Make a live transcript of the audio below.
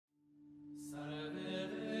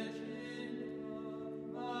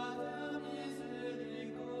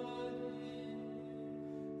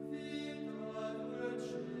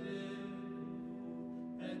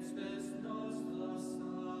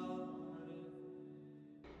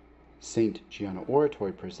St. Gianna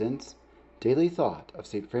Oratory presents Daily Thought of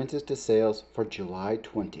St. Francis de Sales for July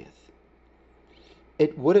 20th.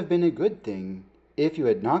 It would have been a good thing if you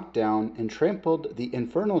had knocked down and trampled the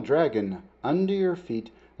infernal dragon under your feet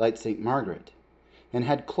like St. Margaret, and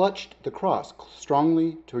had clutched the cross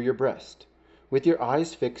strongly to your breast, with your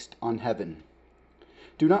eyes fixed on heaven.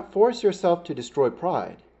 Do not force yourself to destroy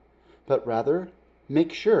pride, but rather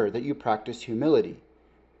make sure that you practice humility,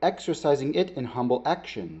 exercising it in humble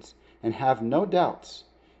actions, and have no doubts,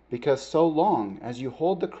 because so long as you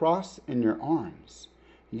hold the cross in your arms,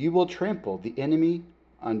 you will trample the enemy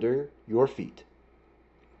under your feet.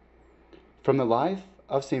 From the life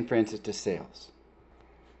of St. Francis de Sales.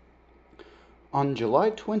 On July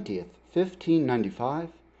 20th, 1595,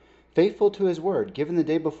 faithful to his word given the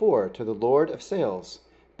day before to the Lord of Sales,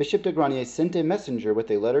 Bishop de Granier sent a messenger with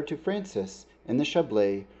a letter to Francis in the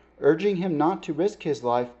Chablais, urging him not to risk his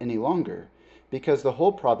life any longer, because the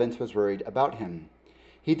whole province was worried about him.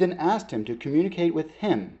 He then asked him to communicate with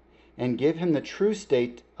him and give him the true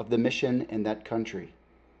state of the mission in that country.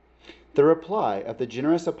 The reply of the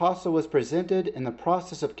generous apostle was presented in the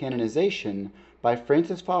process of canonization by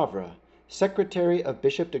Francis Favre, secretary of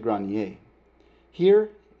Bishop de Granier. Here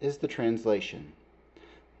is the translation.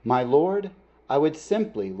 My Lord, I would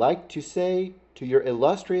simply like to say to your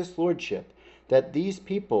illustrious lordship that these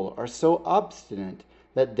people are so obstinate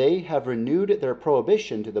that they have renewed their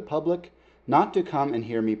prohibition to the public not to come and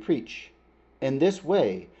hear me preach. In this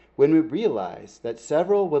way, when we realize that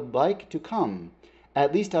several would like to come,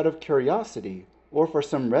 at least out of curiosity or for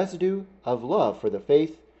some residue of love for the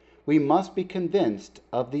faith, we must be convinced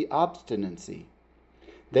of the obstinacy.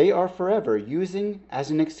 They are forever using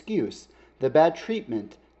as an excuse the bad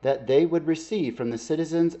treatment that they would receive from the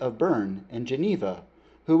citizens of Bern and Geneva,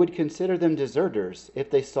 who would consider them deserters if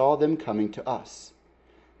they saw them coming to us.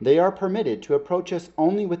 They are permitted to approach us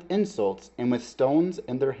only with insults and with stones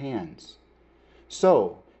in their hands.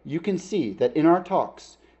 So, you can see that in our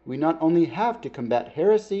talks, we not only have to combat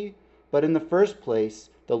heresy, but in the first place,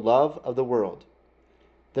 the love of the world.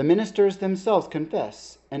 The ministers themselves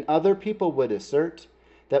confess, and other people would assert,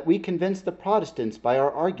 that we convince the Protestants by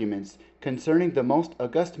our arguments concerning the most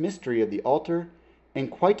august mystery of the altar, and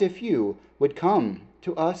quite a few would come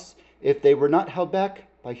to us if they were not held back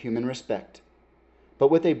by human respect. But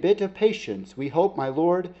with a bit of patience, we hope, my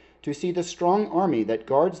Lord, to see the strong army that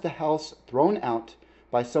guards the house thrown out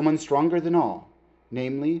by someone stronger than all,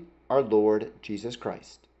 namely our Lord Jesus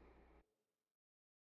Christ.